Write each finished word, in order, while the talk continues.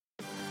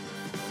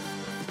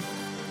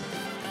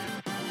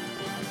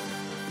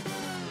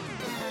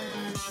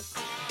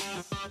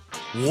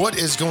What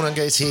is going on,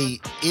 guys? Hey,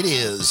 it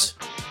is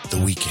the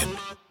weekend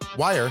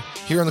wire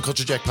here on the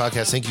Culture Jack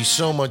podcast. Thank you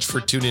so much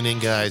for tuning in,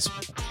 guys.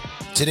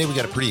 Today we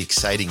got a pretty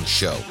exciting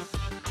show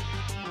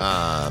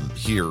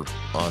here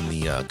on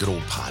the good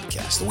old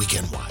podcast, the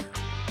Weekend Wire.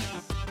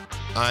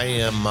 I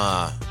am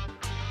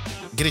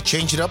going to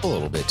change it up a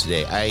little bit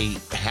today. I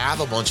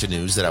have a bunch of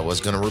news that I was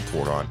going to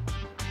report on.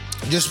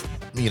 Just,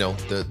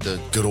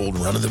 the good old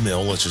run of the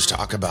mill. Let's just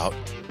talk about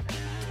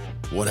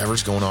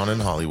whatever's going on in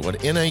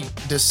Hollywood. And I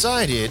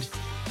decided,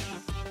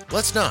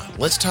 let's not.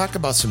 Let's talk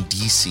about some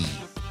DC,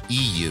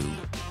 EU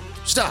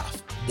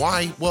stuff.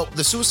 Why? Well,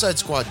 the Suicide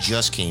Squad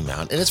just came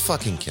out, and it's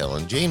fucking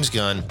killing. James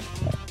Gunn,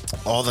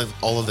 all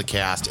of the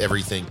cast,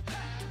 everything.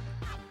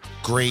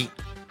 Great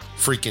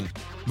freaking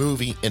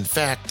movie. In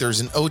fact, there's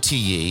an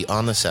OTA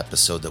on this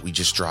episode that we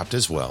just dropped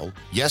as well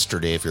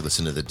yesterday, if you're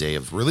listening to the day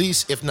of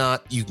release. If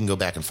not, you can go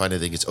back and find it. I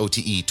think it's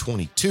OTE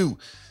 22.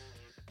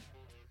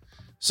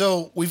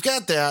 So we've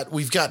got that.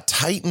 We've got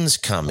Titans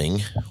coming,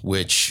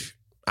 which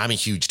I'm a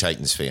huge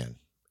Titans fan.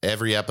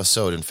 Every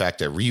episode. In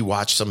fact, I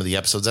rewatched some of the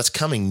episodes. That's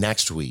coming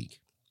next week.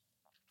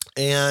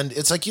 And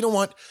it's like, you know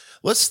what?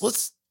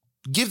 Let's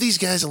give these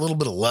guys a little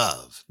bit of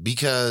love,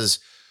 because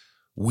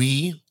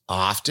we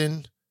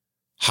often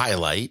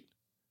highlight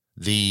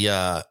the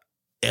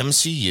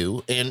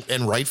MCU,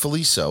 and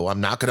rightfully so.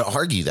 I'm not going to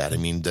argue that. I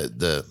mean,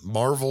 the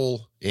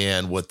Marvel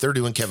and what they're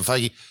doing, Kevin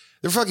Feige,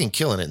 they're fucking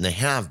killing it, and they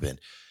have been.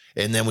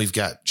 And then we've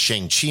got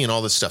Shang-Chi and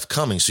all this stuff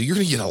coming. So you're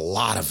going to get a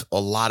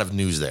lot of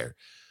news there.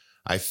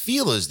 I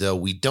feel as though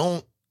we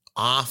don't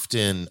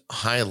often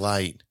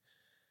highlight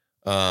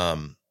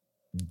DC,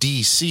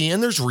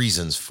 and there's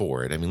reasons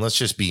for it. I mean, let's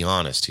just be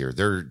honest here.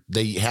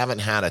 They haven't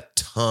had a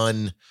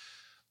ton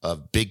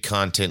of big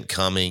content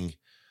coming,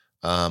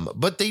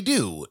 but they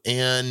do.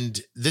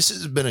 And this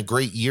has been a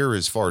great year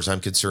as far as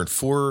I'm concerned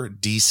for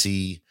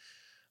DC.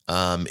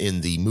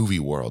 In the movie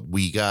world,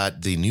 we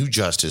got the new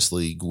Justice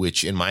League,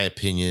 which in my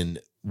opinion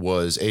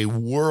was a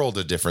world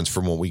of difference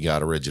from what we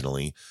got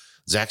originally.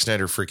 Zack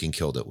Snyder freaking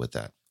killed it with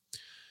that.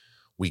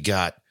 We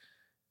got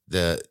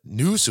the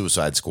new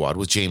Suicide Squad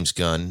with James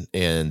Gunn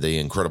and the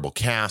incredible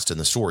cast and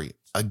the story.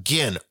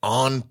 Again,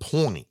 on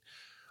point.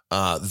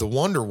 The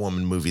Wonder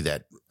Woman movie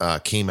that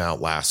came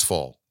out last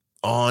fall,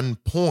 on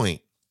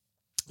point.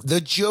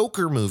 The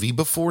Joker movie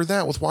before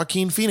that with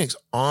Joaquin Phoenix,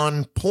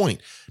 on point.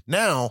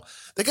 Now,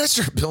 they got to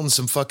start building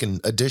some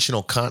fucking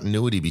additional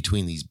continuity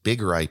between these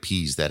bigger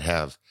IPs that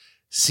have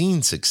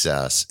seen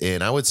success.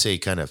 And I would say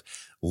kind of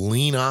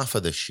lean off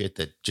of the shit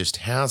that just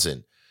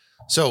hasn't.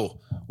 So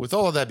with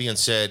all of that being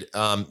said,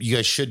 you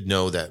guys should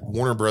know that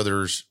Warner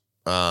Brothers,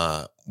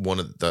 one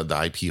of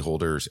the IP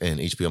holders, and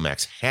HBO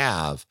Max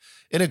have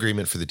an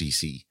agreement for the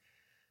DC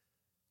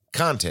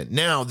content.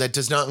 Now, that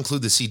does not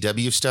include the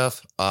CW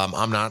stuff.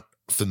 I'm not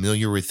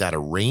familiar with that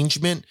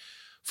arrangement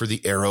for the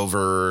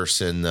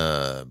Arrowverse and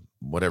the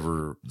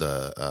whatever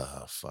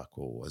what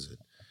was it?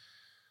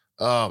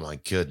 Oh my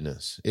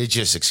goodness. It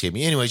just escaped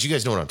me. Anyways, you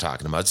guys know what I'm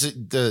talking about. It's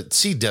the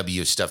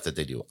CW stuff that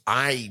they do.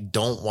 I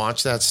don't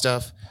watch that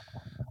stuff.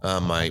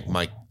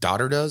 My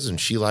daughter does, and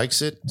she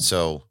likes it.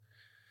 So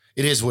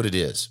it is what it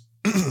is.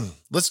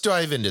 Let's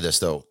dive into this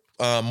though.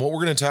 What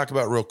we're going to talk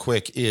about real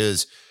quick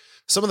is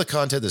some of the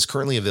content that's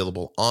currently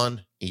available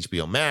on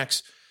HBO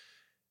Max.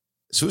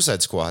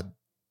 Suicide Squad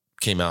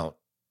came out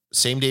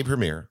same day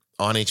premiere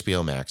on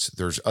HBO Max.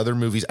 There's other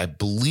movies, I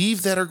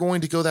believe, that are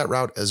going to go that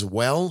route as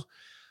well.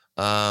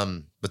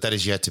 But that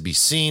is yet to be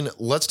seen.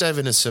 Let's dive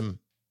into some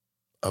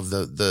of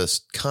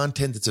the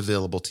content that's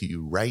available to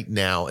you right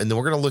now. And then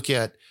we're going to look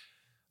at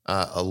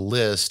a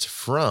list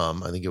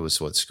from, I think it was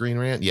Screen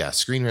Rant? Yeah,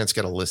 Screen Rant's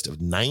got a list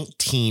of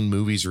 19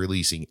 movies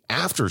releasing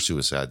after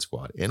Suicide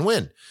Squad and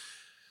when.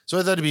 So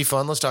I thought it'd be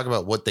fun. Let's talk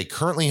about what they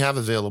currently have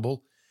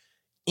available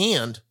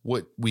and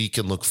what we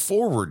can look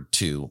forward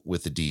to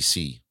with the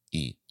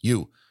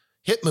DCEU.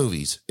 Hit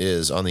Movies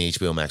is on the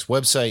HBO Max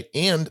website.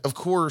 And of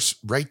course,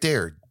 right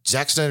there,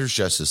 Zack Snyder's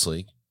Justice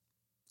League,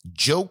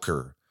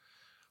 Joker,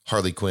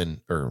 Harley Quinn,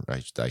 or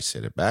I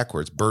said it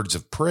backwards, Birds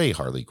of Prey,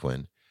 Harley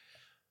Quinn,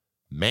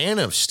 Man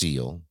of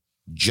Steel,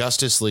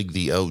 Justice League,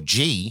 the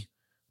OG,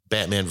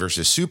 Batman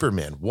versus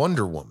Superman,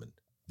 Wonder Woman,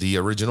 the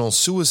original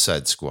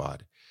Suicide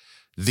Squad,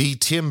 the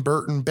Tim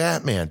Burton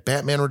Batman,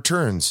 Batman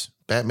Returns,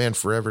 Batman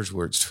Forever's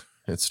where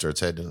it starts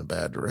heading in a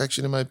bad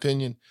direction, in my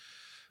opinion.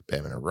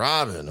 Batman and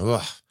Robin.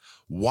 Ugh.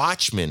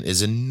 Watchmen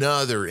is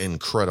another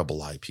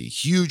incredible IP.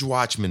 Huge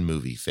Watchmen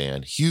movie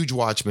fan, huge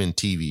Watchmen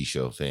TV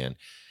show fan,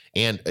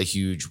 and a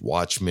huge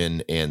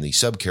Watchmen and the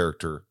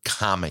sub-character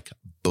comic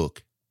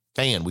book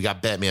fan. We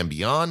got Batman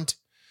Beyond,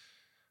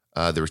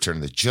 The Return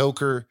of the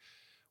Joker.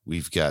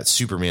 We've got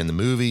Superman the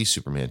movie,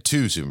 Superman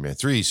 2, Superman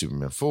 3,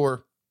 Superman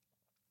 4.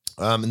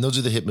 And those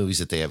are the hit movies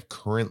that they have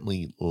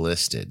currently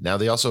listed. Now,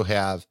 they also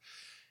have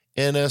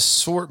an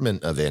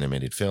assortment of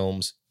animated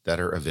films that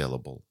are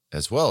available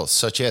as well,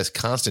 such as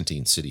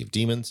Constantine, City of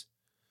Demons,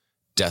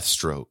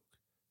 Deathstroke,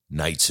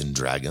 Knights and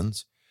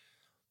Dragons,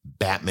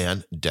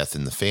 Batman, Death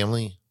in the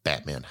Family,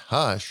 Batman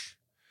Hush.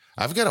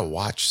 I've got to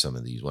watch some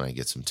of these when I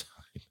get some time.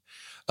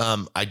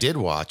 I did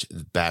watch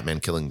Batman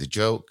Killing the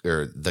Joke,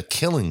 or The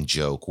Killing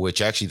Joke,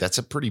 which actually that's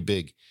a pretty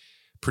big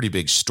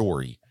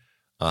story.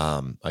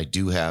 I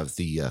do have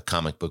the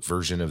comic book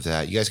version of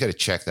that. You guys got to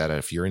check that out.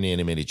 If you're into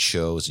animated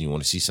shows and you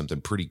want to see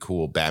something pretty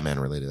cool, Batman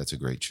related, that's a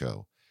great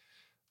show.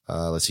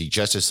 Let's see,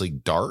 Justice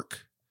League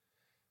Dark.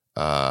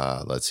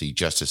 Let's see,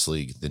 Justice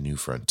League The New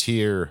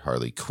Frontier,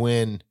 Harley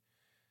Quinn.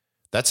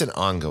 That's an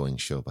ongoing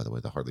show, by the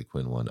way, the Harley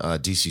Quinn one.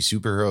 DC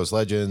Superheroes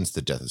Legends,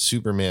 The Death of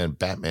Superman,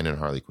 Batman and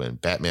Harley Quinn,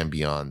 Batman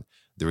Beyond,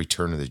 The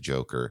Return of the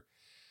Joker,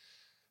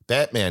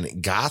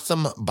 Batman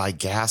Gotham by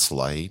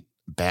Gaslight,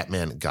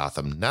 Batman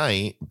Gotham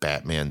Knight,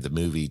 Batman the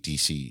Movie,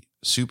 DC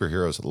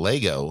Superheroes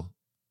Lego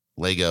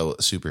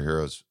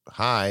Superheroes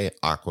High,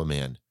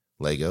 Aquaman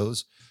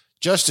Legos,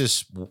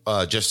 Justice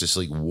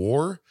League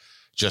War,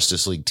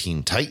 Justice League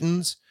Teen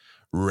Titans,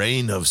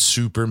 Reign of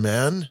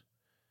Superman.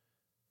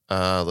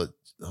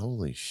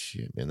 Holy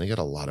shit, man. They got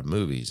a lot of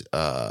movies.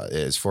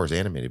 As far as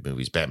animated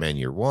movies, Batman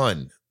Year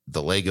One,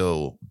 the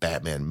Lego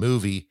Batman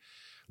movie,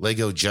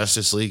 Lego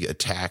Justice League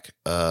Attack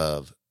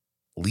of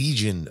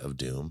Legion of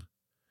Doom.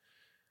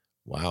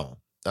 Wow.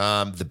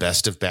 The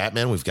Best of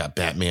Batman. We've got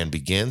Batman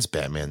Begins,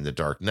 Batman The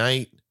Dark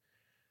Knight.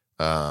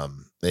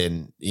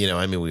 And, we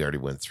already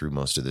went through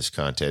most of this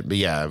content. But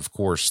yeah, of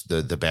course,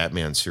 the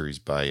Batman series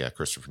by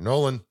Christopher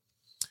Nolan.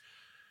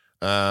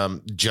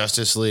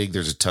 Justice League,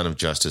 there's a ton of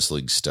Justice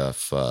League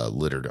stuff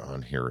littered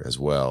on here as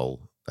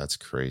well. That's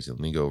crazy.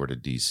 Let me go over to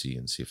DC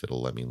and see if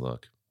it'll let me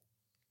look.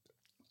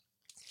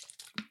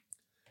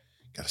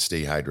 Got to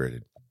stay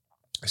hydrated.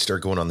 I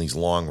start going on these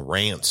long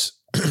rants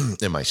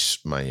and my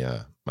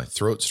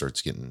throat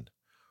starts getting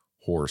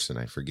hoarse and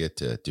I forget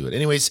to do it.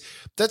 Anyways,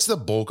 that's the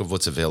bulk of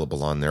what's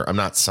available on there. I'm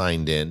not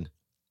signed in,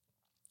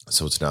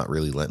 so it's not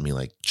really letting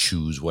me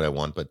choose what I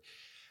want, but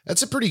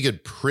that's a pretty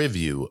good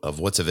preview of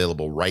what's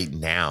available right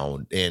now.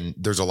 And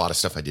there's a lot of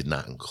stuff I did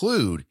not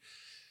include.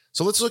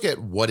 So let's look at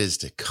what is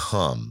to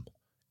come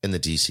in the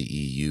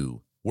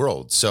DCEU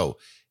world. So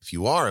if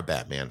you are a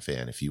Batman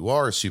fan, if you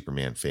are a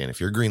Superman fan, if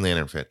you're a Green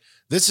Lantern fan,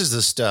 this is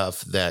the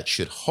stuff that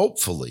should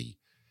hopefully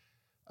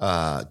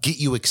get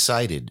you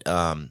excited.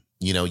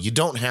 You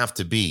don't have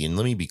to be, and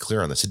let me be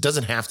clear on this, it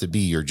doesn't have to be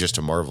you're just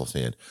a Marvel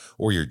fan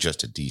or you're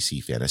just a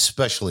DC fan,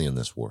 especially in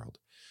this world.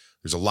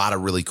 There's a lot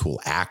of really cool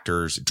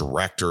actors,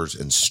 directors,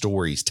 and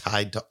stories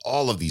tied to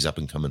all of these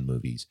up-and-coming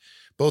movies,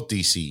 both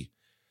DC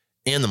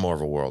and the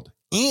Marvel world,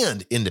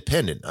 and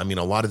independent. I mean,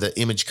 a lot of the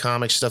Image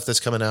Comics stuff that's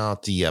coming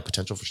out, the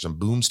potential for some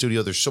Boom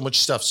Studio. There's so much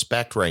stuff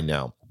spec'd right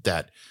now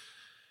that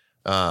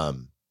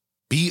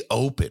be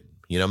open.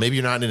 Maybe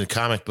you're not into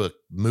comic book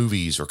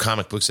movies or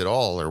comic books at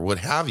all or what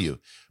have you,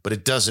 but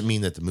it doesn't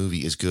mean that the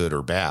movie is good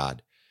or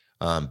bad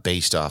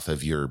based off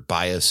of your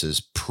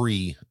biases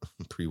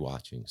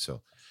pre-watching.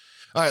 So,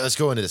 all right, let's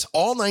go into this.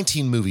 All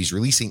 19 movies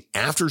releasing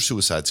after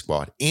Suicide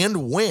Squad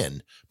and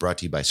when, brought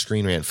to you by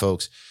Screen Rant,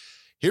 folks.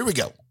 Here we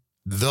go.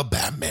 The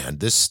Batman.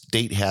 This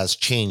date has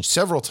changed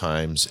several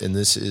times, and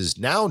this is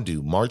now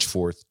due March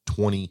 4th,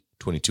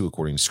 2022,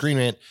 according to Screen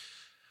Rant.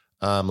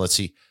 Let's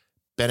see.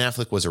 Ben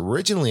Affleck was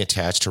originally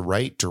attached to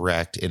write,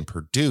 direct, and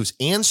produce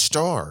and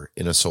star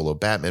in a solo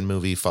Batman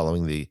movie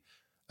following the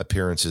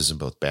appearances in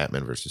both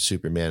Batman vs.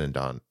 Superman and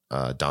Dawn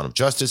of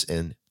Justice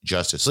and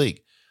Justice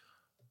League.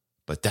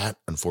 But that,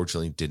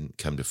 unfortunately, didn't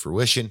come to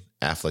fruition.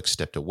 Affleck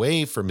stepped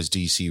away from his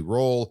DC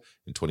role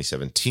in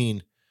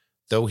 2017,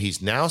 though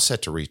he's now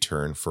set to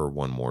return for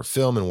one more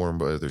film, and Warner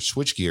Brothers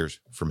switch gears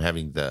from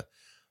having the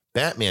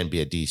Batman be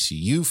a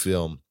DCU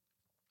film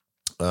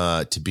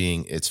to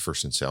being its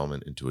first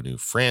installment into a new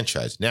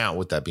franchise. Now,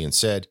 with that being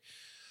said,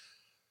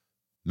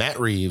 Matt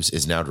Reeves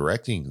is now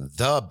directing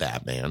The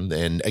Batman.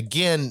 And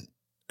again,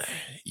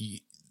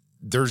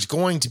 there's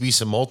going to be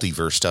some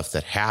multiverse stuff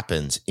that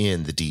happens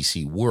in the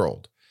DC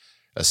world.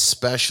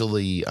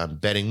 Especially I'm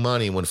betting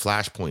money when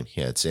Flashpoint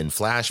hits. And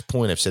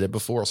Flashpoint, I've said it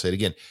before, I'll say it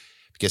again,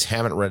 because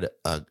haven't read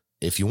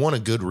if you want a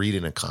good read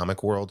in a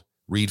comic world,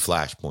 read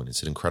Flashpoint.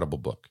 It's an incredible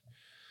book.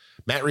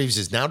 Matt Reeves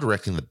is now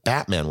directing The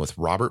Batman with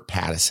Robert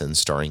Pattinson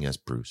starring as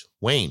Bruce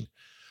Wayne.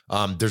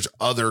 There's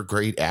other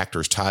great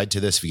actors tied to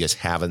this. If you guys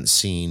haven't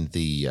seen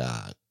the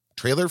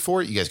trailer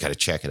for it, you guys got to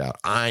check it out.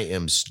 I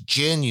am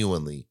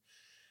genuinely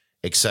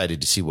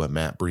excited to see what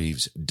Matt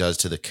Reeves does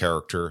to the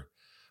character.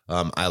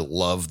 I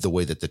love the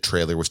way that the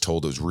trailer was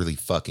told. It was really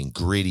fucking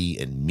gritty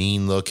and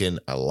mean looking.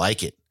 I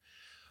like it.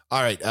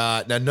 All right.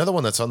 Now another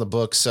one that's on the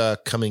books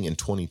coming in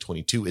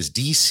 2022 is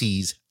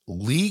DC's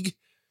League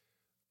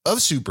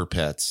of Super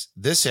Pets.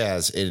 This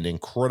has an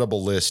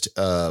incredible list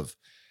of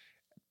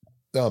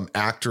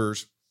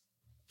actors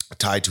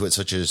tied to it,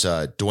 such as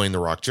Dwayne The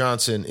Rock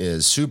Johnson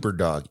is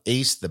Superdog.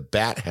 Ace the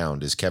Bat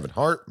Hound is Kevin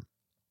Hart.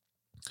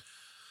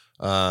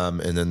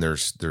 And then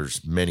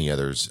there's many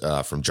others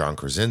from John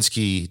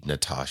Krasinski,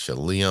 Natasha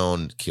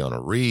Lyonne,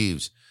 Keanu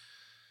Reeves,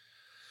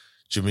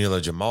 Jamila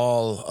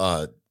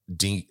Jamal,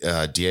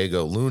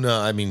 Diego Luna.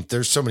 I mean,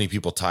 there's so many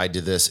people tied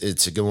to this.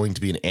 It's going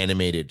to be an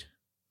animated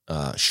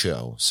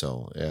show,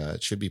 so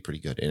it should be pretty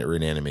good. Or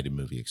an animated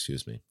movie,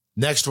 excuse me.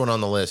 Next one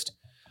on the list,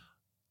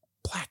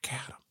 Black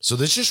Adam. So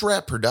this just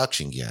wrapped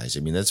production, guys. I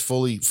mean, that's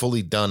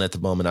fully done at the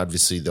moment.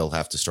 Obviously, they'll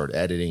have to start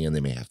editing and they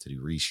may have to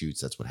do reshoots.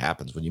 That's what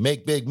happens when you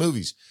make big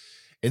movies.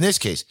 In this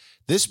case,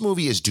 this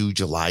movie is due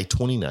July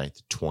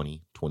 29th,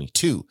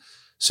 2022.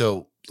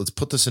 So let's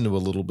put this into a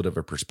little bit of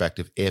a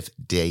perspective if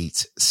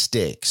dates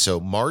stick. So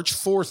March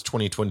 4th,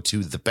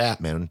 2022,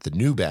 the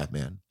new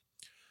Batman.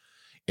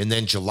 And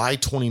then July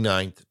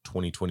 29th,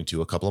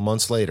 2022, a couple of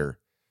months later,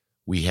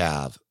 we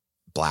have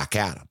Black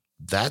Adam.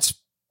 That's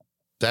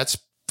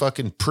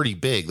fucking pretty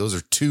big. Those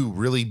are two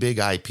really big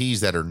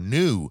IPs that are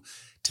new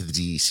to the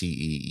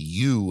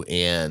DCEU,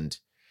 and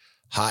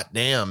hot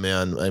damn,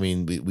 man. I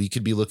mean, we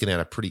could be looking at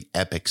a pretty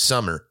epic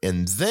summer.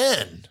 And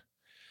then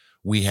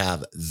we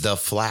have The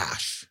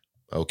Flash.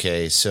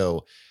 Okay.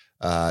 So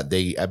I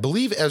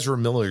believe Ezra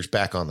Miller's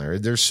back on there.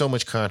 There's so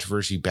much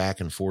controversy back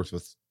and forth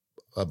with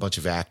a bunch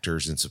of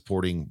actors and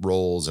supporting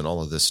roles and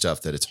all of this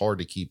stuff that it's hard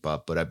to keep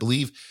up. But I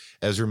believe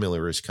Ezra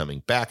Miller is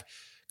coming back.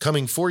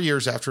 Coming 4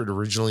 years after it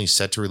originally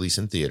set to release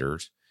in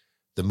theaters,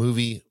 the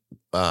movie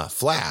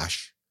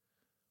Flash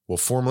will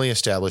formally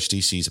establish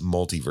DC's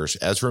multiverse.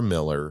 Ezra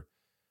Miller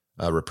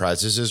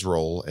reprises his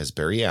role as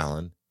Barry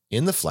Allen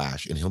in The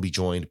Flash, and he'll be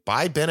joined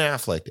by Ben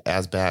Affleck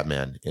as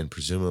Batman in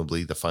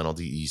presumably the final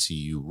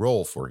DCEU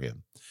role for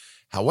him.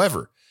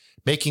 However,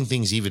 making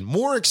things even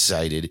more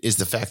excited is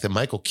the fact that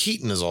Michael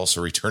Keaton is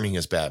also returning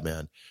as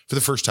Batman for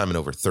the first time in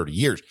over 30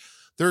 years.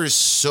 There is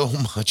so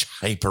much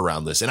hype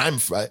around this.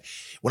 And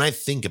when I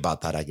think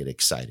about that, I get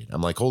excited.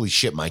 I'm like, holy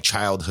shit, my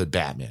childhood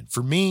Batman.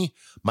 For me,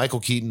 Michael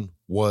Keaton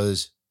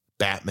was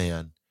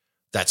Batman.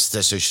 That's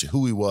just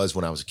who he was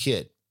when I was a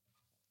kid.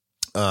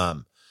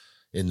 In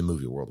the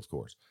movie world, of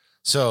course.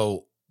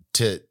 So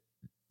to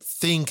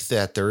think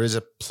that there is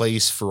a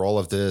place for all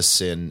of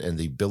this and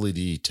the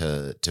ability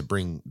to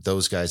bring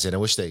those guys in, I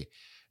wish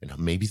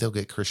maybe they'll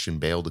get Christian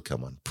Bale to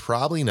come on.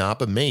 Probably not,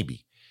 but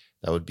maybe.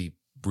 That would be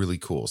really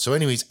cool. So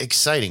anyways,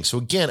 exciting. So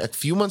again, a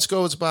few months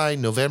goes by,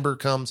 November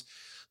comes.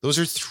 Those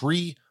are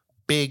 3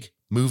 big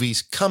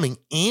movies coming,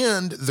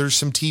 and there's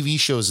some TV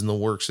shows in the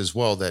works as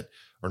well that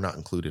are not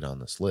included on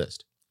this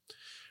list.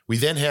 We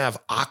then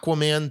have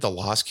Aquaman, The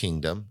Lost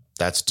Kingdom.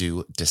 That's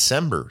due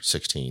December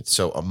 16th.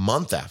 So a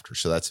month after.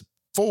 So that's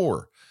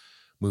 4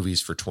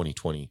 movies for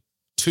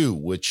 2022,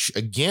 which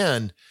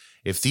again,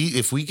 if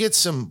we get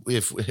some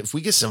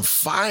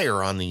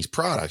fire on these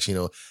products,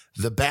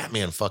 the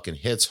Batman fucking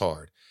hits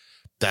hard.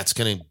 That's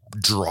going to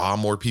draw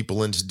more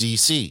people into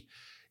DC.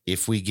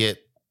 If we get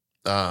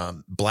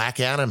Black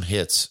Adam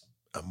hits,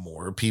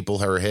 more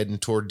people are heading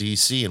toward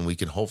DC, and we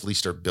can hopefully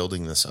start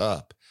building this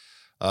up.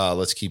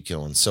 Let's keep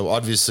going. So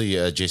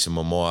obviously, Jason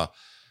Momoa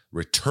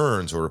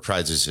returns or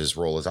reprises his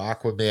role as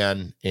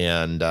Aquaman,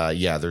 and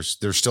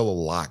there's still a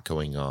lot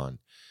going on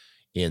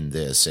in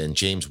this. And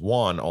James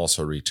Wan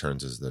also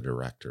returns as the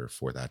director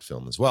for that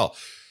film as well.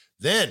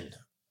 Then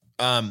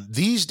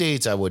these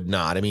dates I would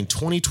not. I mean,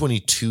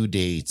 2022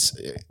 dates,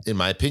 in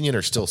my opinion,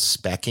 are still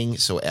speccing.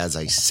 So as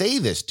I say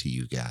this to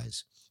you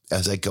guys,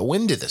 as I go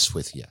into this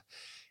with you,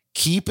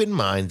 keep in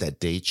mind that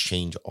dates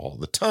change all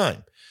the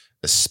time,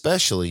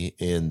 especially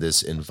in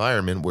this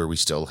environment where we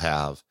still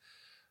have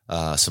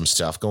some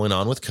stuff going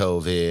on with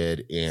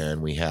COVID,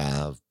 and we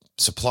have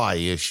supply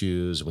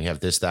issues, and we have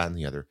this, that, and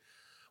the other.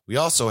 We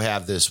also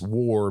have this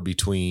war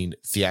between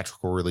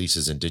theatrical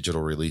releases and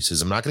digital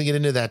releases. I'm not going to get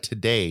into that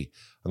today.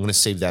 I'm going to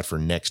save that for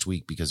next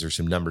week because there's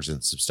some numbers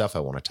and some stuff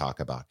I want to talk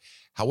about.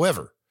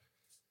 However,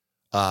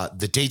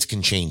 the dates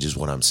can change is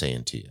what I'm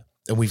saying to you.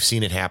 And we've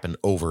seen it happen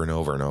over and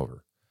over and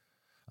over.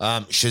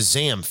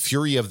 Shazam!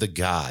 Fury of the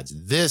Gods.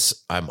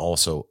 This I'm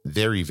also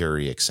very,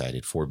 very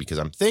excited for because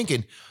I'm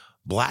thinking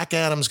Black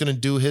Adam's going to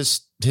do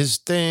his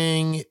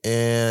thing,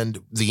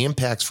 and the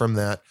impacts from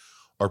that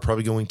are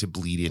probably going to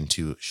bleed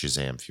into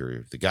Shazam! Fury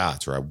of the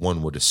Gods, or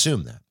one would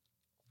assume that.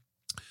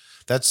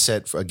 That's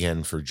set for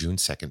June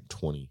 2nd,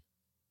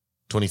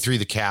 2023.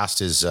 The cast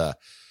is, I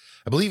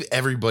believe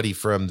everybody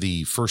from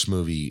the first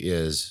movie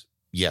is,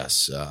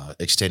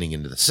 extending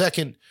into the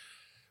second,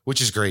 which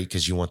is great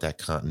because you want that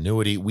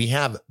continuity. We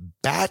have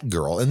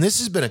Batgirl, and this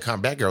has been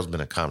Batgirl's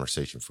been a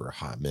conversation for a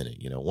hot minute.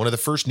 One of the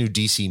first new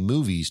DC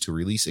movies to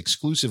release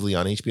exclusively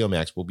on HBO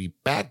Max will be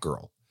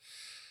Batgirl.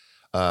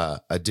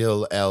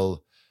 Adil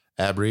El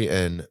Abri,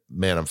 and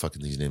man, I'm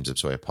fucking these names up,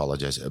 so I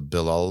apologize.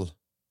 Bilal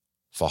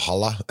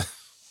Fahala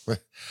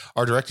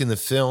are directing the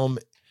film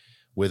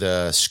with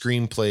a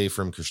screenplay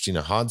from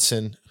Christina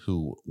Hodson,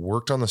 who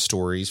worked on the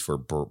stories for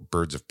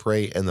Birds of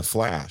Prey and The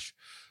Flash.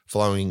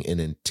 Following an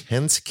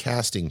intense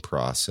casting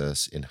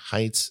process in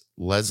Heights,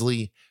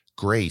 Leslie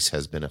Grace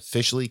has been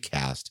officially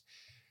cast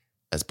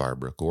as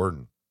Barbara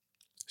Gordon.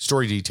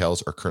 Story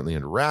details are currently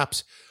under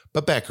wraps,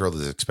 but Batgirl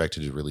is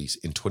expected to release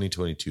in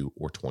 2022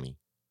 or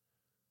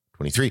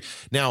 2023.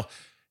 Now,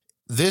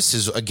 this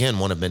is, again,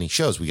 one of many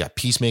shows. We got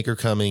Peacemaker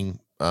coming.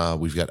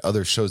 We've got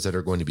other shows that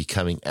are going to be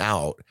coming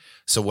out.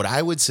 So what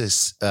I would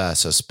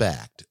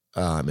suspect,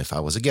 if I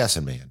was a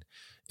guessing man,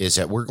 is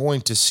that we're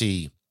going to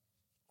see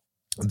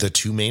the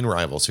two main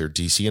rivals here,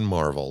 DC and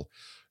Marvel,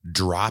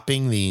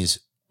 dropping these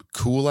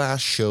cool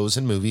ass shows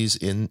and movies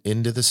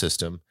into the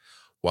system,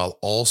 while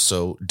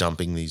also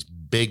dumping these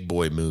big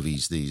boy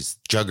movies, these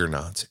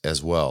juggernauts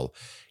as well,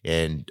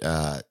 and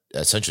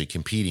essentially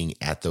competing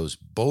at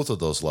both of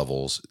those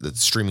levels, the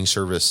streaming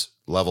service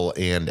level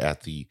and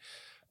at the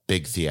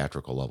big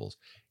theatrical levels.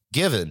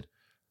 Given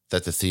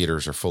that the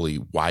theaters are fully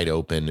wide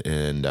open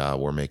and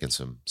we're making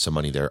some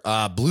money there.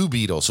 Blue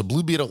Beetle. So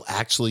Blue Beetle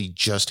actually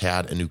just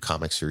had a new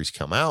comic series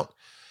come out,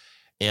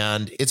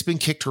 and it's been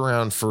kicked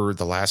around for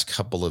the last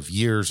couple of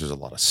years. There's a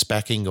lot of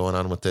specking going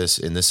on with this,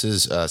 and this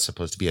is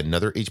supposed to be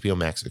another HBO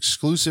Max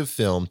exclusive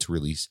film to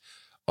release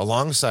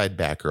alongside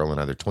Batgirl in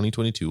either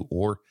 2022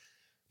 or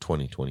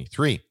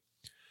 2023.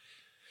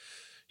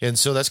 And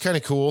so that's kind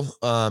of cool.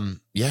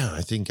 Yeah,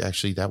 I think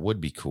actually that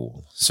would be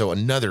cool. So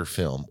another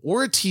film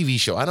or a TV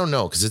show. I don't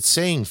know, because it's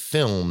saying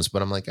films,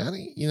 but I'm like, I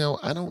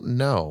don't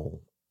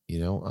know.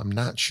 I'm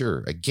not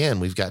sure. Again,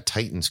 we've got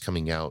Titans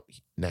coming out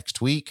next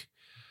week,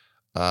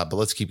 but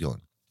let's keep going.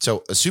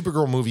 So a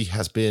Supergirl movie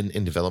has been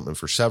in development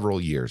for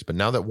several years, but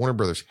now that Warner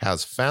Brothers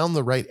has found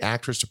the right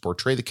actress to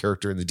portray the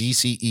character in the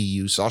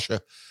DCEU, Sasha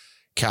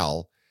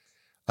Calle,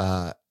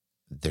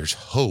 there's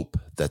hope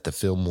that the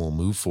film will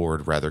move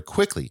forward rather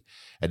quickly.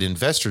 At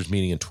investors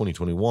meeting in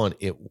 2021,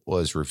 it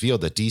was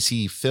revealed that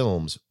DC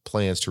Films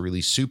plans to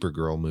release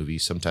Supergirl movie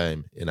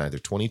sometime in either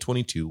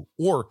 2022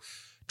 or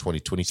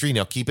 2023.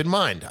 Now, keep in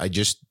mind, I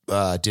just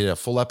did a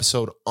full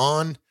episode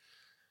on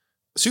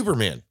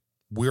Superman.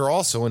 We're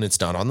also, and it's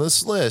not on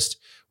this list,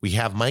 we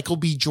have Michael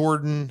B.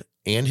 Jordan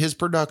and his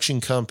production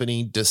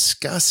company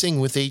discussing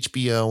with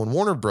HBO and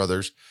Warner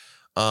Brothers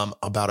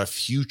about a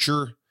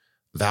future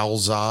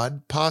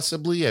Val-Zod,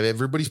 possibly.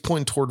 Everybody's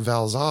pointing toward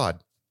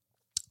Val-Zod,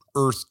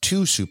 Earth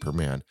 2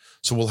 Superman.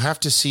 So we'll have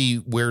to see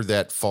where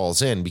that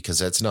falls in, because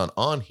that's not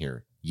on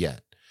here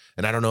yet.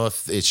 And I don't know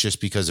if it's just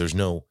because there's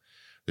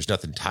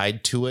nothing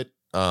tied to it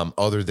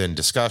other than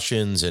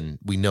discussions. And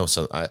we know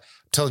I'm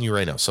telling you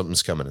right now,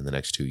 something's coming in the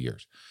next 2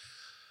 years.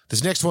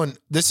 This next one,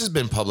 this has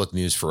been public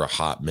news for a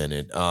hot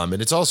minute.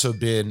 And it's also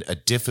been a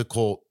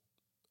difficult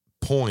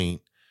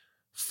point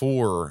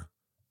for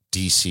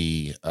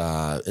DC,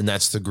 and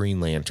that's the Green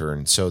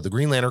Lantern. So the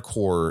Green Lantern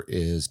Corps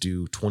is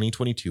due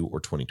 2022 or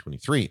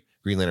 2023.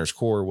 Green Lantern's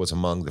Corps was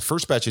among the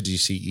first batch of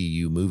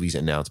DCEU movies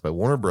announced by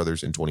Warner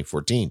Brothers in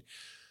 2014.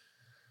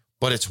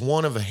 But it's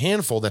one of a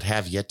handful that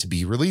have yet to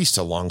be released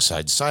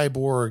alongside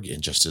Cyborg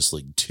and Justice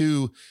League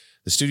 2.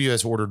 The studio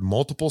has ordered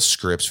multiple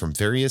scripts from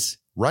various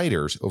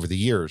writers over the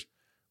years,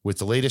 with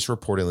the latest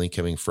reportedly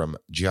coming from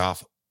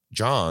Geoff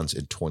Johns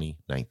in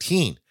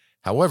 2019.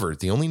 However,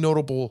 the only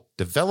notable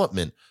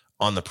development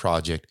on the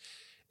project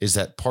is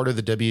that part of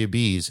the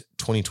WB's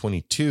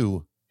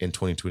 2022 and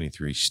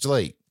 2023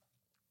 slate.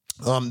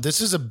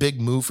 This is a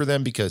big move for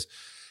them because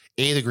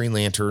the Green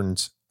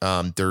Lanterns,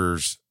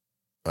 there's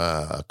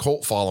a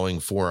cult following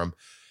for them.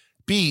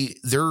 B,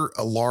 they're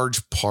a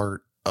large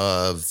part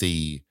of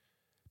the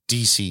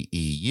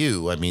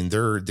DCEU. I mean,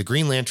 the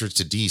Green Lanterns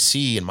to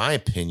DC, in my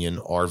opinion,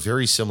 are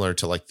very similar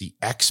to like the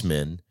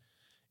X-Men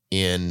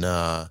in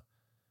the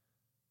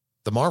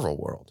Marvel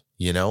world.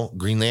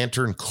 Green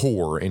Lantern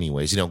Corps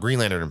anyways, Green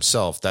Lantern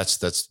himself, that's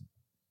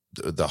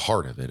the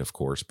heart of it, of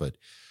course, but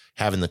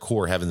having the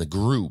Corps, having the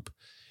group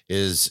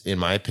is, in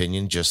my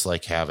opinion, just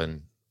like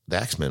having the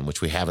X-Men,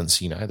 which we haven't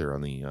seen either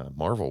on the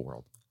Marvel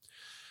world.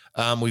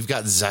 We've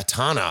got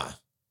Zatanna.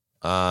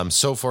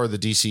 So far, the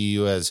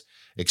DCU has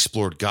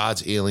explored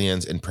gods,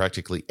 aliens, and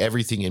practically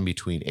everything in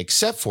between,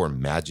 except for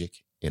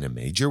magic in a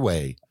major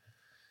way.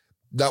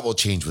 That will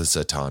change with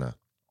Zatanna,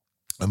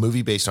 a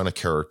movie based on a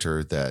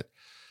character that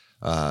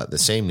the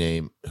same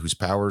name, whose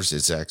powers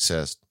is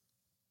accessed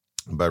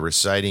by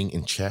reciting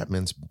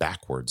enchantments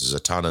backwards.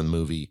 Zatanna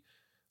movie.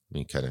 Let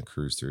me kind of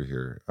cruise through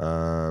here.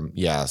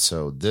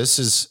 So this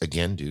is,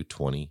 again, due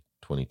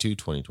 2022,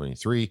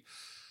 2023.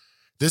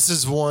 This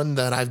is one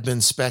that I've been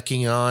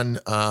specking on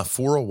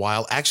for a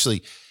while.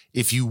 Actually,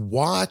 if you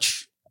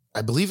watch,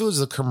 I believe it was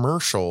the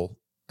commercial,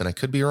 and I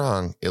could be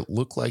wrong, it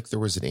looked like there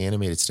was an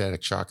animated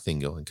Static Shock thing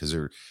going, because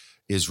there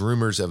is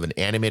rumors of an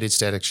animated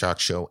Static Shock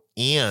show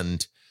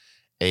and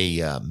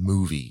a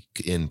movie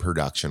in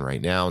production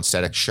right now. And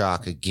Static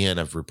Shock, again,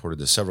 I've reported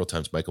this several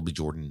times, Michael B.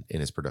 Jordan and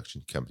his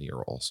production company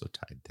are also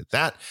tied to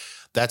that.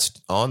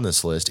 That's on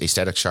this list. A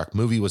Static Shock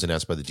movie was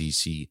announced by the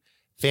DC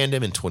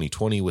fandom in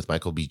 2020 with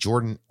Michael B.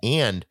 Jordan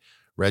and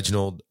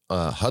Reginald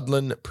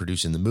Hudlin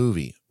producing the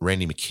movie.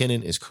 Randy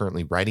McKinnon is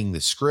currently writing the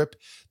script,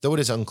 though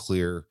it is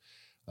unclear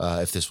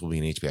if this will be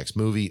an HBX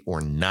movie or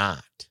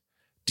not.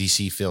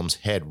 DC Films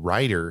head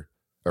writer,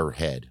 I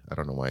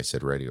don't know why I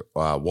said radio,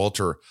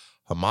 Walter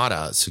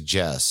Hamada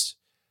suggests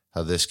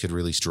how this could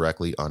release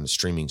directly on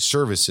streaming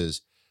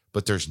services,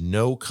 but there's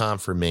no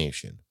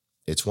confirmation.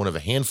 It's one of a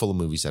handful of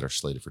movies that are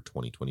slated for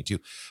 2022.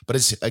 But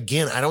it's,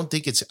 again, I don't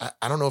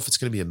know if it's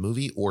going to be a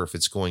movie or if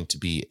it's going to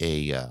be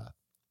a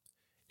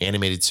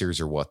animated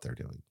series or what they're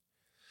doing.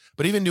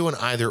 But even doing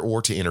either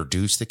or to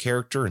introduce the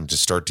character and to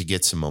start to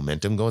get some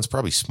momentum going is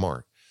probably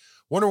smart.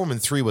 Wonder Woman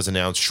 3 was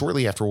announced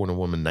shortly after Wonder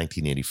Woman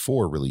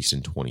 1984 released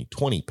in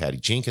 2020. Patty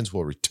Jenkins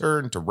will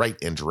return to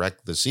write and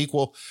direct the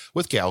sequel,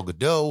 with Gal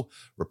Gadot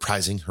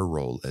reprising her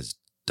role as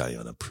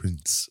Diana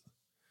Prince.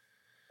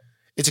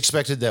 It's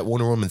expected that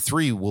Wonder Woman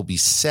 3 will be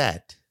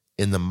set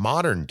in the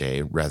modern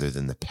day rather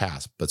than the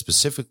past, but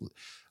specific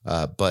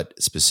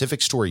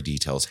story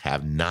details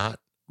have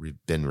not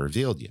been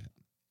revealed yet.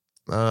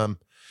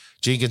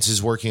 Jenkins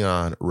is working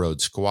on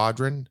Rogue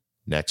Squadron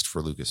next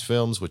for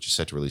Lucasfilms, which is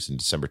set to release in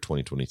December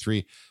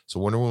 2023.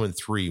 So Wonder Woman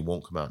 3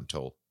 won't come out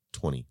until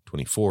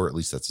 2024. At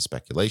least that's a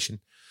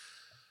speculation.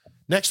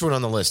 Next one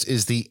on the list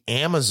is the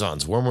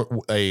Amazons.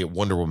 A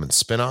Wonder Woman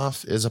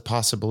spinoff is a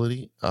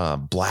possibility.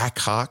 Black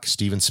Hawk.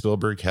 Steven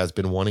Spielberg has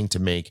been wanting to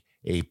make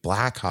a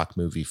Black Hawk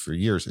movie for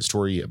years, a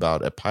story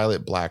about a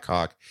pilot Black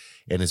Hawk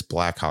and his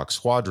Black Hawk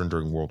squadron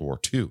during World War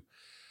II.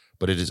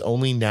 But it is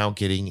only now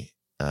getting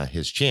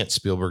his chance.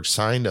 Spielberg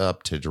signed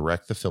up to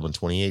direct the film in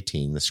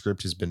 2018. The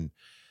script has been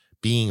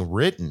being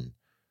written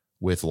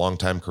with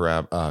longtime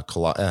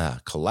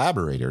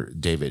collaborator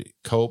David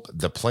Koepp.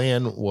 The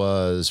plan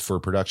was for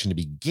production to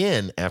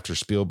begin after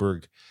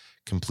Spielberg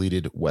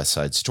completed West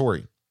Side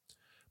Story,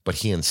 but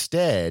he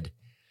instead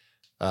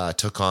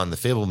took on the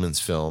Fabelmans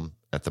film.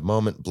 At the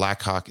moment,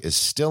 Black Hawk is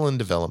still in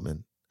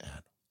development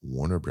at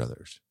Warner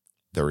Brothers.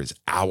 There is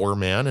Our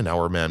Man, an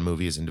Our Man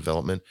movie is in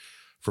development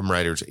from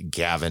writers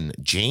Gavin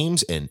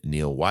James and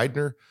Neil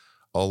Widener,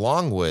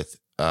 along with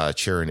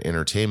Charon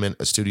Entertainment,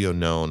 a studio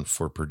known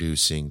for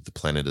producing the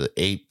Planet of the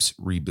Apes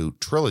reboot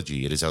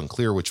trilogy. It is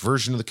unclear which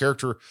version of the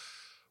character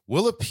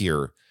will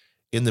appear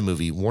in the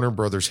movie. Warner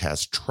Brothers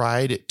has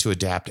tried to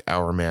adapt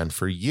Our Man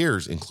for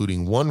years,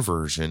 including one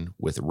version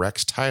with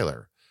Rex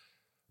Tyler,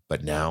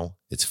 but now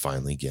it's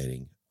finally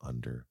getting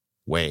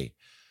underway.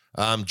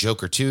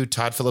 Joker 2,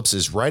 Todd Phillips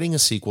is writing a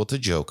sequel to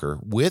Joker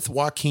with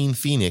Joaquin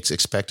Phoenix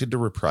expected to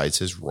reprise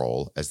his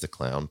role as the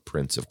clown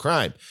prince of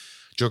crime.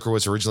 Joker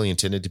was originally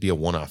intended to be a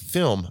one-off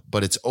film,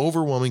 but its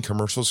overwhelming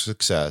commercial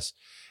success,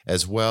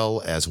 as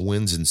well as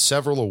wins in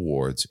several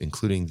awards,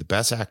 including the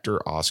Best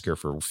Actor Oscar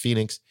for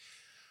Phoenix,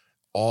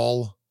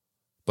 all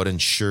but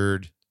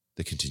ensured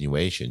the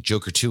continuation.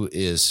 Joker 2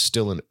 is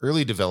still in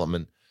early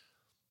development,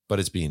 but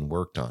it's being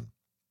worked on.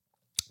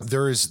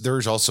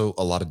 There's also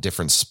a lot of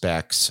different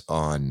specs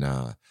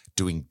on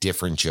doing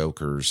different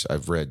Jokers.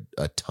 I've read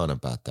a ton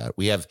about that.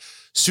 We have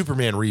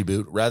Superman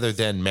reboot rather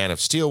than Man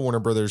of Steel. Warner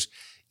Brothers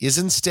is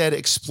instead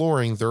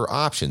exploring their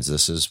options.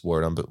 This is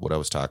what I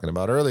was talking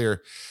about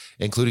earlier,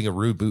 including a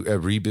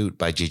reboot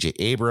by J.J.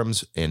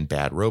 Abrams and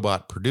Bad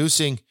Robot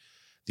producing.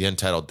 The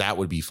Untitled, that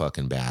would be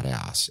fucking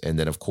badass. And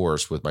then, of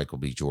course, with Michael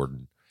B.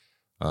 Jordan.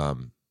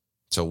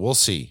 So we'll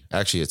see.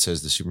 Actually, it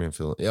says the Superman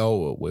film.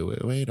 Oh,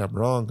 wait. I'm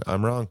wrong.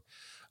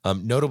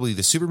 Notably,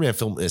 the Superman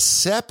film is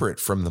separate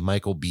from the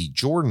Michael B.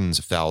 Jordan's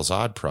Val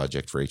Zod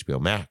project for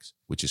HBO Max,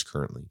 which is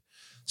currently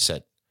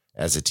set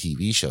as a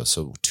TV show.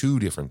 So two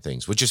different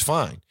things, which is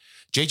fine.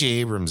 J.J.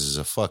 Abrams is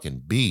a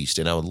fucking beast,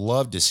 and I would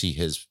love to see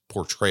his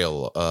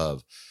portrayal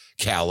of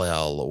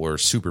Kal-El or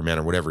Superman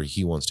or whatever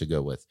he wants to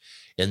go with.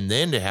 And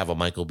then to have a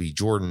Michael B.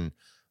 Jordan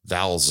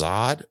Val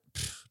Zod,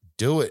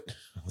 do it.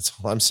 That's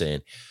all I'm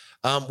saying.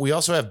 We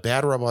also have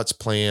Bad Robots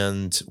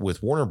planned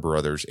with Warner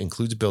Brothers,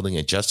 includes building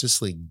a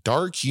Justice League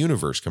Dark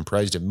universe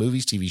comprised of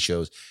movies, TV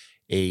shows.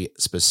 A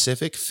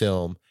specific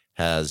film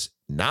has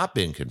not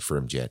been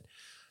confirmed yet,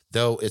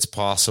 though it's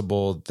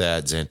possible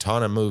that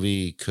Zatanna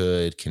movie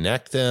could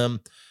connect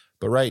them.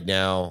 But right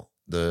now,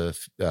 the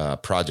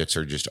projects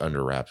are just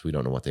under wraps. We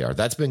don't know what they are.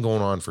 That's been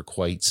going on for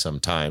quite some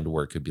time, to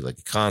where it could be like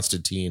a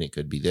Constantine. It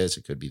could be this.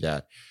 It could be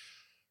that.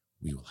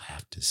 We will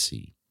have to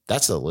see.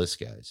 That's the list,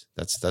 guys.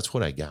 That's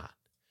what I got.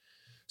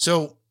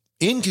 So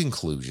in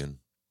conclusion,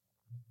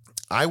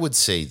 I would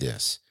say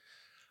this.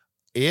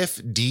 If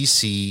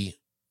DC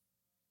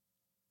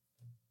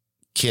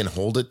can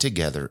hold it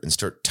together and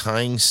start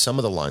tying some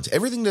of the lines,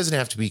 everything doesn't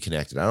have to be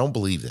connected. I don't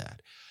believe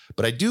that.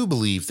 But I do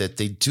believe that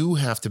they do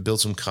have to build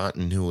some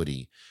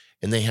continuity,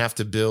 and they have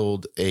to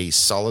build a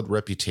solid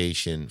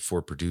reputation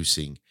for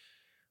producing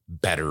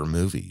better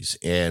movies.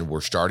 And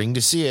we're starting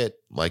to see it,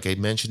 like I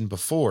mentioned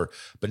before.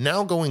 But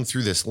now going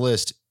through this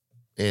list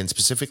and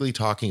specifically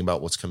talking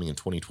about what's coming in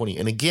 2020.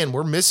 And again,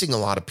 we're missing a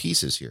lot of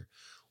pieces here.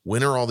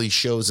 When are all these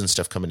shows and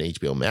stuff coming to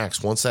HBO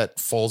Max? Once that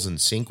falls in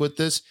sync with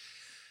this,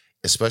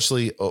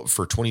 especially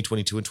for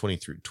 2022 and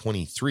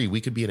 2023,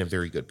 we could be in a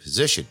very good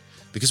position,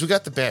 because we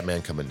got the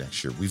Batman coming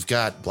next year. We've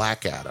got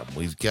Black Adam.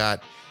 We've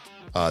got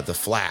The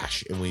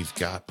Flash, and we've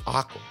got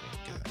Aquaman,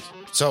 guys.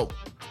 So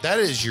that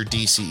is your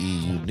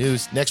DCEU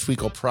news. Next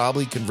week, I'll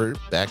probably convert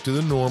back to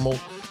the normal.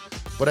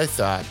 But I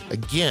thought,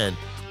 again,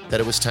 that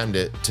it was time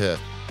to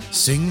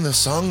sing the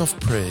song of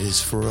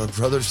praise for our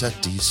brothers at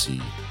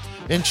DC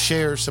and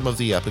share some of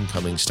the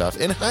up-and-coming stuff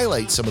and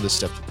highlight some of the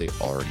stuff that they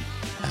already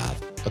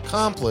have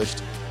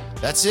accomplished.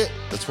 That's it.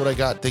 That's what I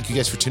got. Thank you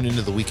guys for tuning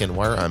into The Weekend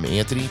Wire. I'm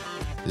Anthony.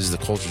 This is the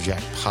Culture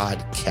Jack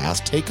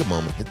Podcast. Take a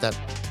moment, hit that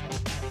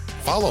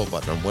follow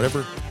button on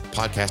whatever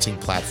podcasting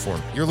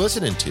platform you're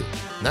listening to.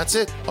 And that's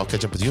it. I'll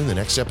catch up with you in the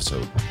next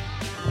episode.